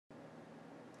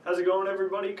How's it going,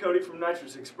 everybody? Cody from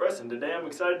Nitrous Express, and today I'm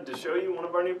excited to show you one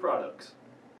of our new products.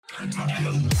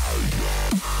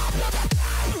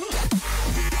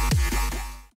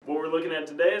 What we're looking at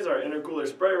today is our intercooler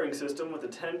spray ring system with a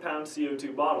 10-pound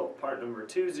CO2 bottle, part number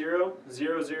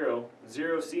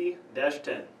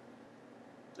 20000C-10.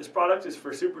 This product is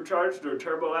for supercharged or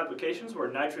turbo applications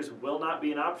where nitrous will not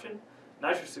be an option.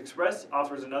 Nitrous Express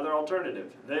offers another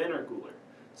alternative, the intercooler.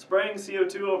 Spraying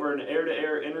CO2 over an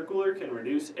air-to-air intercooler can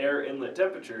reduce air inlet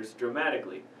temperatures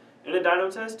dramatically. In a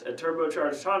dyno test, a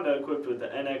turbocharged Honda equipped with the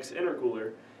NX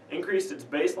N-tercooler increased its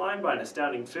baseline by an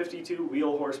astounding 52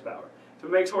 wheel horsepower. If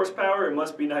it makes horsepower, it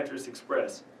must be Nitrous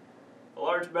Express. A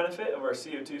large benefit of our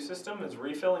CO2 system is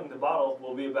refilling the bottle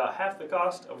will be about half the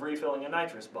cost of refilling a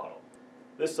nitrous bottle.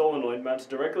 This solenoid mounts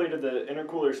directly to the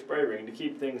intercooler spray ring to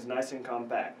keep things nice and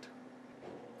compact.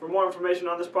 For more information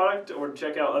on this product or to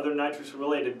check out other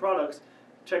nitrous-related products,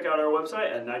 check out our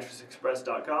website at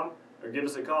nitrousexpress.com or give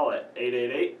us a call at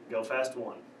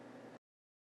 888-GO-FAST-1.